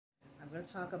I'm going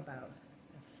to talk about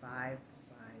the 5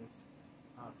 signs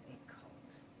of a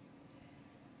cult.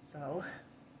 So,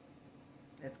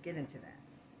 let's get into that.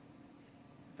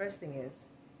 First thing is,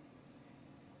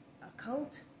 a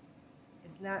cult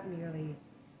is not merely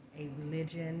a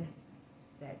religion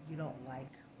that you don't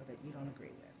like or that you don't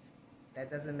agree with.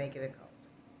 That doesn't make it a cult.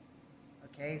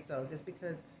 Okay, so just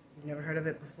because you've never heard of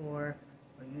it before,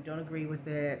 or you don't agree with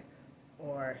it,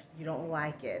 or you don't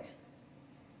like it,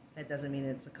 that doesn't mean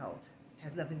it's a cult. It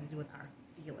has nothing to do with our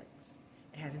feelings.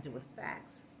 It has to do with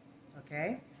facts.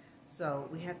 Okay? So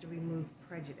we have to remove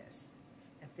prejudice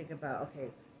and think about, okay,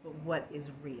 but what is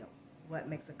real? What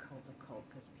makes a cult a cult?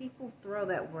 Because people throw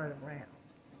that word around.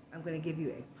 I'm going to give you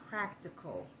a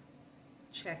practical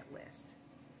checklist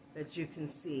that you can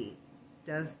see.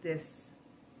 Does this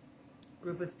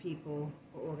group of people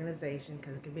or organization,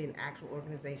 because it can be an actual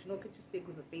organization or it could just be a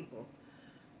group of people,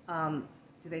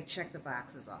 do they check the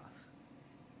boxes off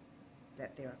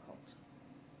that they're a cult?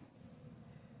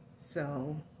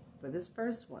 So for this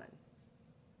first one,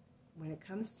 when it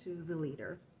comes to the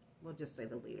leader, we'll just say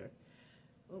the leader.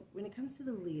 Well, when it comes to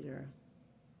the leader,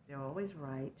 they're always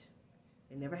right.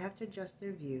 They never have to adjust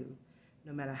their view,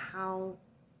 no matter how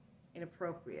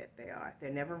inappropriate they are. They're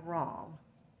never wrong.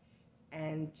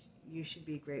 And you should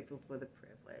be grateful for the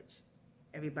privilege.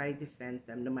 Everybody defends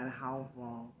them, no matter how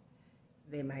wrong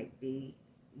they might be,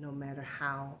 no matter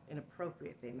how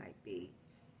inappropriate they might be.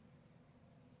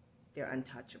 They're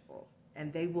untouchable.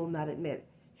 And they will not admit,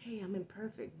 hey, I'm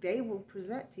imperfect. They will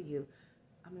present to you,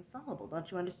 I'm infallible.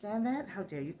 Don't you understand that? How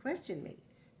dare you question me?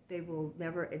 They will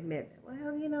never admit,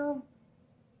 well, you know,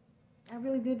 I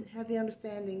really did have the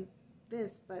understanding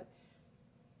this, but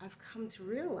I've come to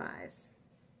realize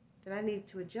that I need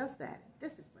to adjust that.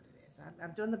 This is what it is.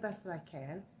 I'm doing the best that I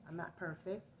can. I'm not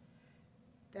perfect.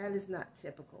 That is not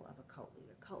typical of a cult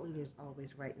leader. Cult leader is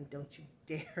always right, and don't you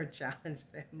dare challenge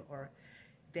them, or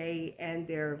they and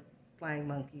their flying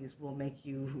monkeys will make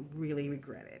you really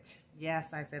regret it.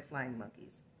 Yes, I said flying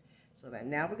monkeys. So that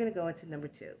now we're going to go into number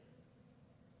 2.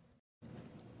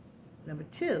 Number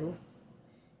 2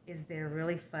 is they're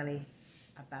really funny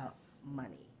about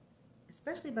money,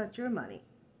 especially about your money.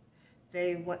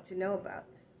 They want to know about,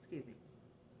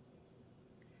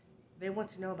 they want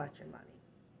to know about your money.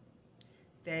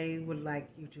 They would like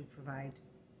you to provide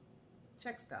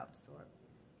check stubs or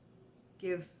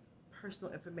give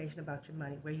personal information about your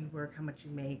money, where you work, how much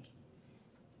you make,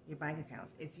 your bank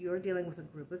accounts. If you're dealing with a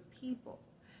group of people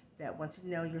that want to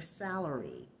know your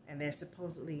salary and they're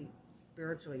supposedly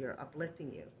spiritually or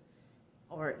uplifting you,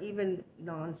 or even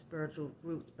non-spiritual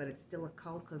groups, but it's still a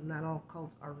cult because not all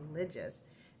cults are religious.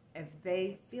 If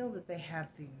they feel that they have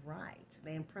the right,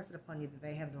 they impress it upon you that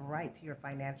they have the right to your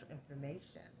financial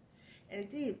information, and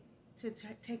indeed to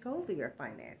take over your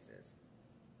finances,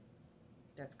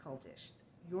 that's cultish.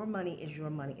 Your money is your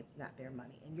money, it's not their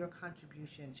money, and your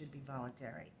contribution should be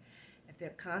voluntary. If they're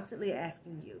constantly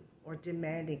asking you or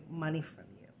demanding money from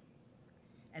you,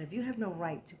 and if you have no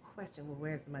right to question, well,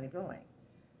 where's the money going?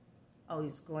 Oh,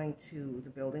 it's going to the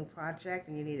building project,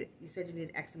 and you said you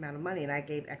needed X amount of money, and I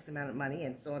gave X amount of money,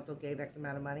 and so-and-so gave X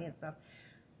amount of money and stuff.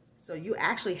 So you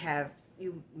actually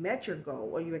you met your goal,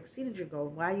 or you exceeded your goal.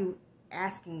 Why are you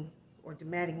asking or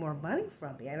demanding more money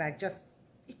from me? And I just,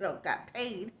 got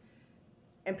paid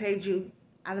and paid you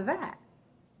out of that,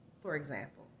 for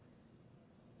example.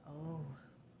 Oh.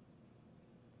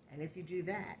 And if you do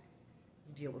that,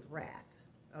 you deal with wrath,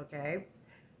 okay?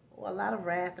 Well, a lot of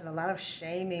wrath and a lot of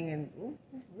shaming, and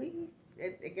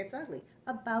it gets ugly,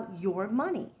 about your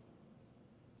money.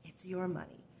 It's your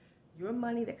money. Your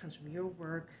money that comes from your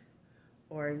work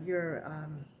or your,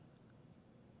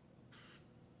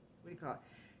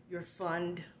 your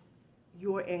fund,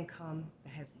 your income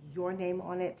that has your name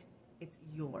on it. It's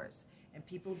yours. And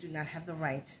people do not have the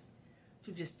right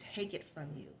to just take it from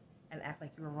you and act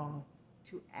like you're wrong,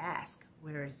 to ask,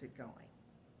 where is it going?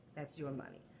 That's your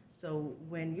money. So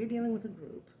when you're dealing with a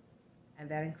group, and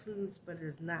that includes, but it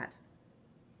is not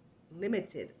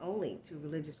limited only to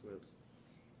religious groups,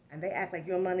 and they act like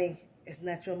your money is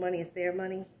not your money, it's their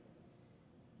money,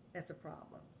 that's a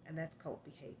problem, and that's cult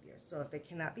behavior. So if they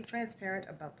cannot be transparent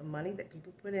about the money that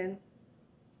people put in,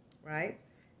 right,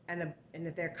 and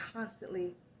if they're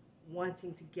constantly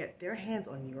wanting to get their hands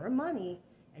on your money,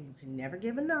 and you can never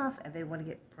give enough, and they want to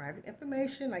get private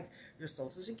information like your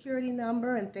social security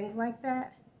number and things like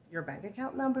that, your bank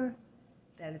account number,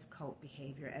 that is cult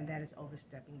behavior, and that is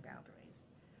overstepping boundaries.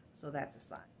 So that's a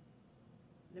sign.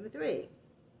 Number 3,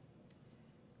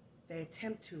 they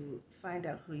attempt to find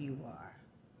out who you are,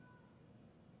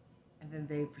 and then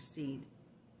they proceed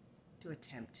to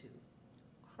attempt to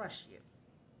crush you.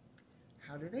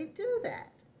 How do they do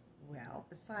that? well,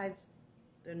 besides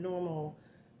the normal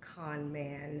con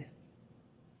man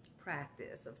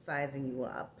practice of sizing you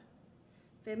up,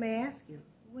 they may ask you,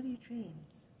 what are your dreams?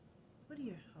 What are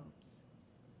your hopes?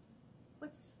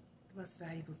 What's the most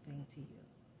valuable thing to you?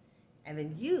 And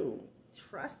then you,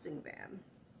 trusting them,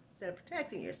 instead of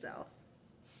protecting yourself,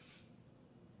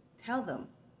 tell them.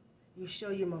 You show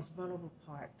your most vulnerable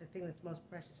part, the thing that's most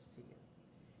precious to you.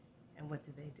 And what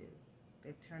do?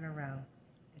 They turn around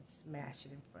and smash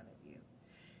it in front of you.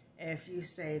 And if you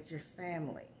say it's your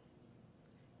family,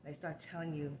 they start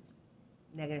telling you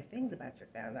negative things about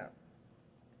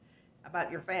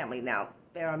your family. Now,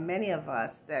 there are many of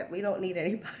us that we don't need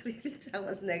anybody to tell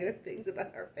us negative things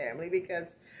about our family because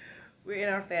we're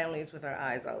in our families with our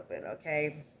eyes open,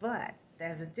 okay? But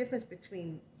there's a difference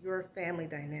between your family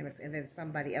dynamics and then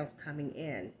somebody else coming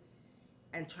in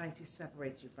and trying to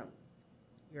separate you from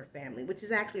your family, which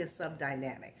is actually a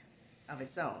sub-dynamic of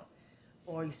its own.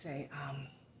 Or you say,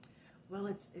 well,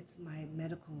 it's my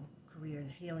medical career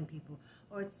and healing people,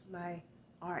 or it's my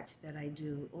art that I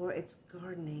do, or it's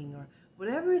gardening, or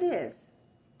whatever it is,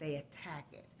 they attack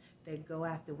it. They go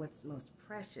after what's most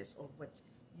precious or what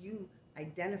you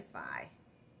identify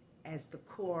as the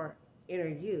core inner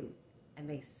you, and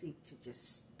they seek to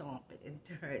just stomp it and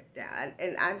tear it down.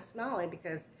 And I'm smiling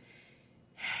because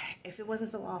if it wasn't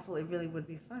so awful, it really would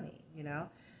be funny, you know?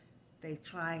 They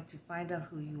try to find out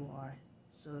who you are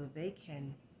so that they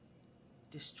can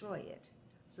destroy it,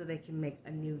 so they can make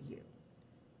a new you.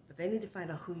 But they need to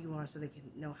find out who you are so they can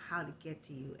know how to get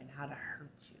to you and how to hurt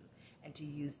you and to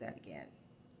use that again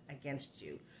against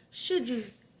you, should you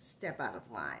step out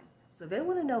of line. So they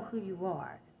want to know who you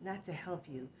are, not to help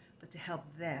you, but to help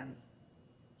them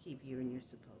keep you in your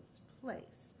supposed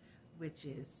place, which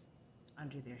is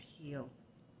under their heel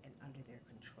and under their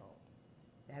control.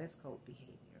 That is called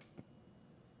behavior.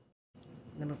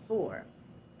 Number four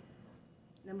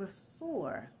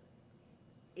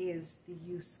is the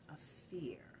use of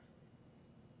fear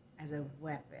as a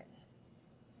weapon.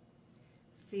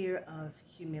 Fear of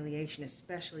humiliation,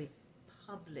 especially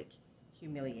public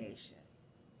humiliation.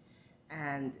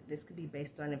 And this could be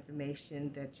based on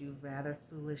information that you rather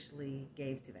foolishly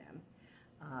gave to them.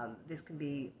 This can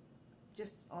be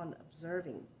just on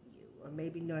observing you, or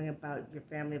maybe knowing about your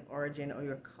family of origin or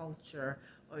your culture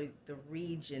or the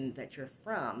region that you're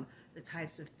from, the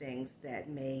types of things that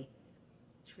may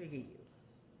trigger you,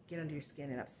 get under your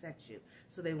skin and upset you.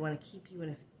 So they want to keep you in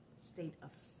a state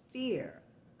of fear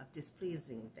of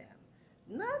displeasing them.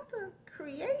 Not the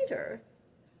creator,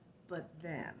 but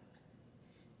them,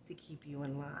 to keep you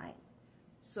in line.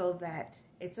 So that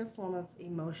it's a form of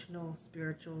emotional,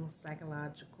 spiritual,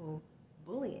 psychological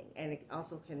bullying. And it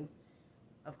also can,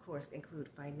 of course, include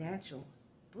financial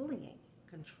bullying,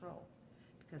 control,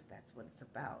 because that's what it's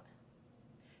about.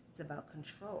 It's about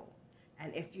control.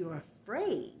 And if you're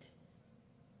afraid,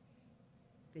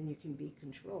 then you can be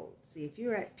controlled. See, if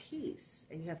you're at peace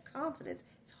and you have confidence,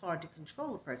 it's hard to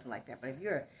control a person like that. But if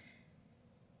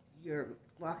you're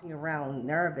walking around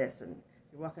nervous and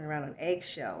you're walking around on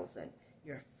eggshells and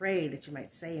you're afraid that you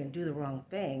might say and do the wrong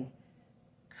thing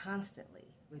constantly,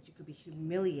 that you could be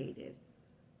humiliated,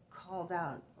 called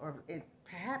out, or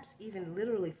perhaps even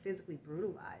literally physically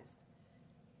brutalized,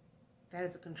 that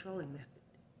is a controlling method.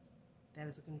 That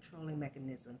is a controlling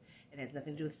mechanism. It has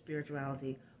nothing to do with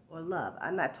spirituality or love.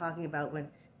 I'm not talking about when,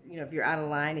 if you're out of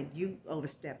line and you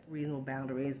overstep reasonable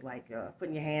boundaries, like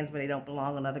putting your hands where they don't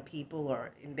belong on other people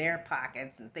or in their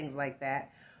pockets and things like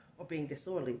that, or being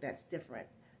disorderly. That's different.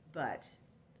 But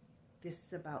this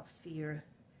is about fear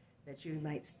that you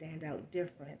might stand out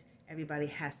different. Everybody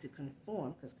has to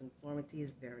conform, because conformity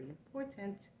is very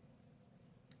important.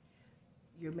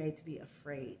 You're made to be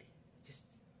afraid.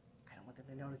 I don't want them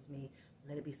to notice me.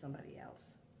 Let it be somebody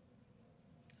else.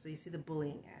 So you see the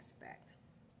bullying aspect.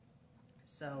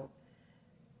 So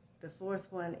the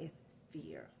fourth one is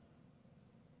fear.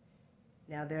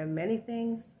 Now, there are many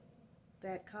things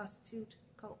that constitute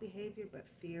cult behavior, but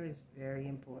fear is very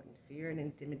important. Fear and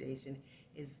intimidation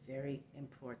is very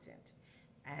important.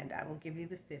 And I will give you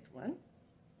the fifth one.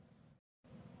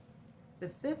 The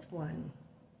fifth one,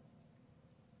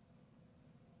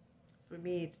 for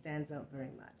me, it stands out very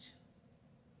much.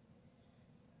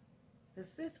 The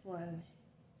fifth one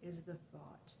is the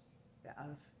thought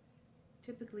of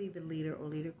typically the leader or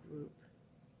leader group,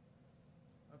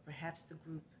 or perhaps the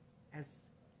group as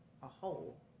a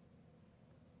whole,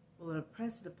 will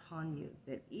impress it upon you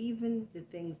that even the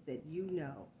things that you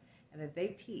know and that they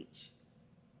teach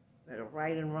that are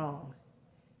right and wrong,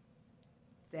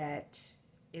 that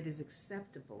it is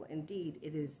acceptable. Indeed,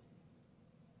 it is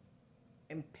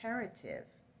imperative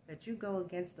that you go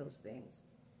against those things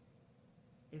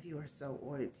if you are so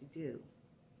ordered to do.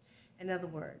 In other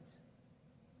words,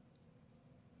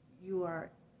 you are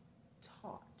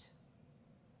taught,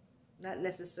 not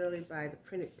necessarily by the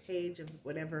printed page of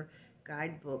whatever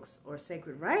guidebooks or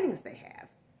sacred writings they have,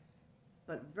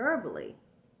 but verbally,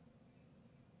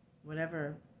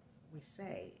 whatever we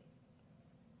say,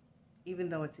 even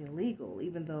though it's illegal,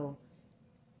 even though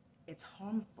it's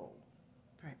harmful,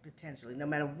 potentially, no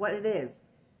matter what it is,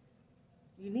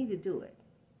 you need to do it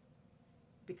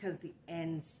because the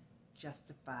ends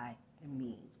justify the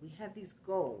means. We have these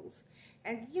goals,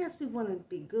 and yes, we want to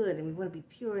be good and we want to be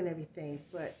pure and everything,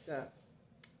 but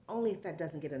only if that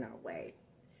doesn't get in our way.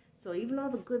 So even all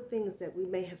the good things that we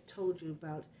may have told you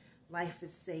about life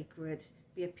is sacred,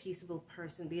 be a peaceable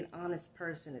person, be an honest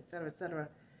person, etc., etc.,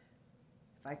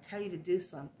 if I tell you to do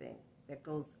something that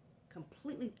goes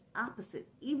completely opposite,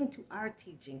 even to our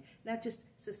teaching, not just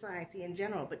society in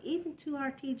general, but even to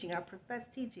our teaching, our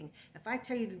professed teaching, if I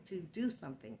tell you to do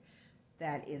something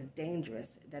that is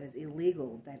dangerous, that is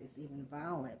illegal, that is even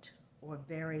violent, or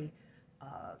very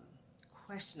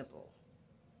questionable,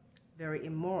 very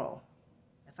immoral,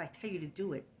 if I tell you to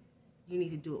do it, you need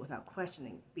to do it without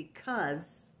questioning,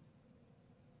 because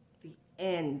the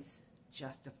ends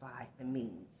justify the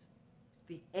means.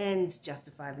 The ends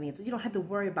justify the means. So you don't have to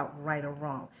worry about right or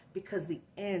wrong, because the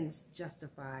ends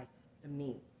justify the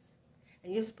means.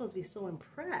 And you're supposed to be so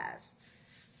impressed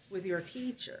with your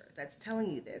teacher that's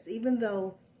telling you this, even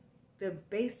though the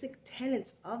basic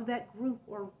tenets of that group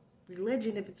or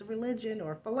religion, if it's a religion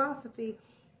or philosophy,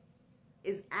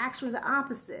 is actually the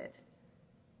opposite.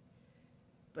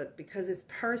 But because it's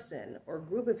person or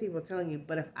group of people telling you,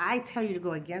 but if I tell you to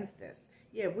go against this,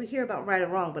 yeah, we hear about right or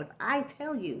wrong, but if I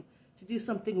tell you to do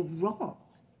something wrong,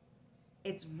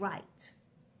 it's right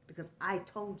because I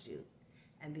told you,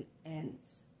 and the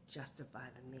ends justify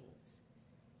the means.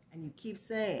 And you keep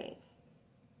saying,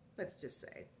 let's just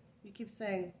say, you keep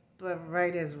saying, but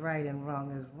right is right and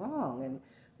wrong is wrong, and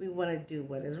we want to do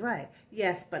what is right.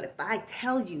 Yes, but if I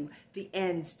tell you the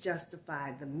ends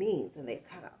justify the means, and they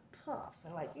kind of puff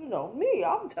and like, you know me,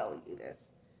 I'm telling you this.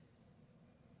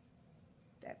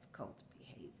 That's cult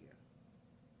behavior.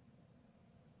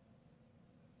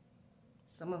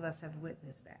 Some of us have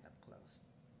witnessed that up close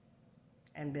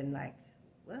and been like,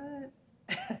 what?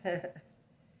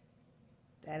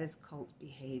 That is cult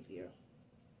behavior.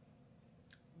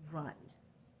 Run.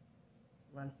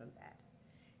 Run from that.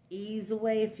 Ease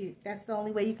away if that's the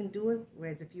only way you can do it.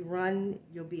 Whereas if you run,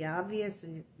 you'll be obvious,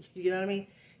 and you know what I mean?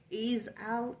 Ease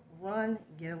out, run,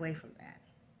 get away from that.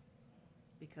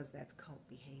 Because that's cult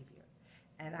behavior.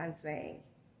 And I'm saying,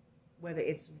 whether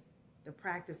it's the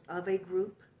practice of a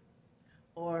group,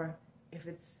 or if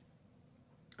it's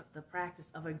the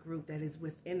practice of a group that is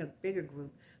within a bigger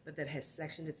group, but that has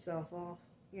sectioned itself off,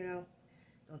 you know,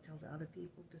 don't tell the other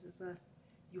people this is us.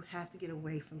 You have to get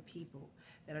away from people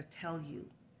that'll tell you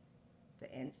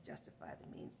the ends justify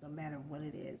the means, no matter what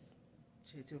it is.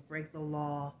 To break the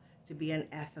law, to be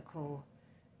unethical,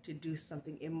 to do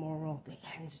something immoral, the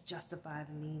ends justify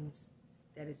the means.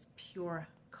 That is pure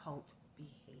cult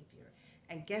behavior.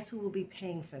 And guess who will be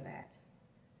paying for that?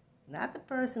 Not the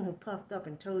person who puffed up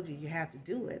and told you you have to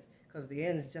do it because the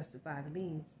ends justify the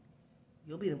means.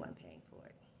 You'll be the one paying for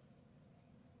it.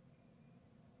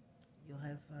 You'll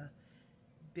have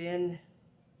been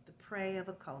the prey of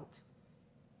a cult,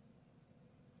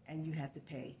 and you have to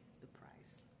pay the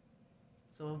price.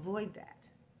 So avoid that.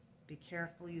 Be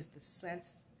careful. Use the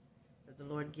sense that the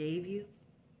Lord gave you.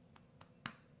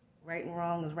 Right and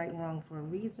wrong is right and wrong for a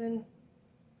reason.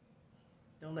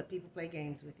 Don't let people play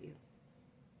games with you.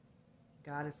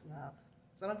 God is love.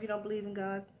 Some of you don't believe in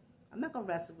God. I'm not going to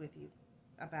wrestle with you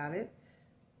about it.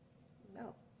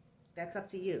 No. That's up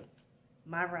to you.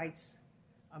 My rights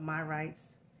are my rights,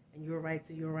 and your rights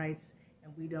are your rights,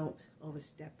 and we don't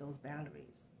overstep those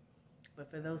boundaries. But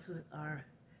for those who are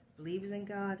believers in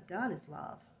God, God is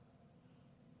love.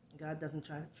 God doesn't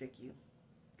try to trick you.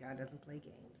 God doesn't play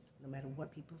games, no matter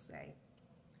what people say.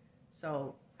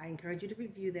 So I encourage you to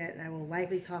review that, and I will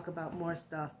likely talk about more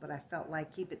stuff, but I felt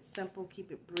like keep it simple,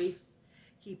 keep it brief,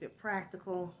 keep it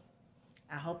practical.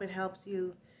 I hope it helps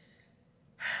you.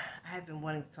 I have been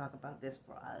wanting to talk about this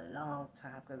for a long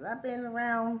time because I've been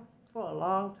around for a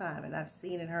long time, and I've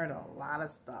seen and heard a lot of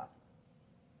stuff.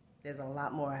 There's a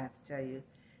lot more I have to tell you.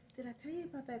 Did I tell you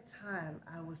about that time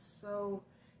I was so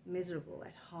miserable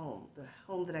at home, the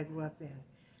home that I grew up in,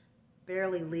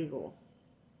 barely legal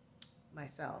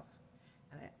myself,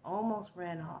 and I almost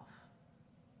ran off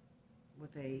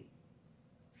with a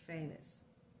famous,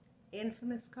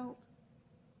 infamous cult?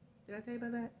 Did I tell you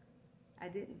about that? I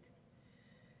didn't.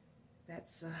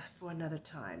 that's for another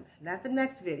time. Not the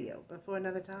next video, but for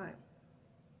another time.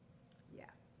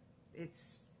 Yeah,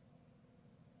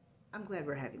 I'm glad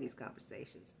we're having these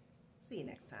conversations. See you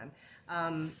next time.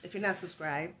 If you're not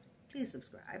subscribed, please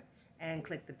subscribe and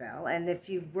click the bell. And if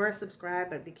you were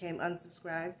subscribed but became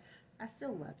unsubscribed, I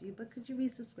still love you, but could you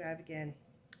resubscribe again?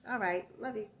 All right,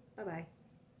 love you. Bye-bye.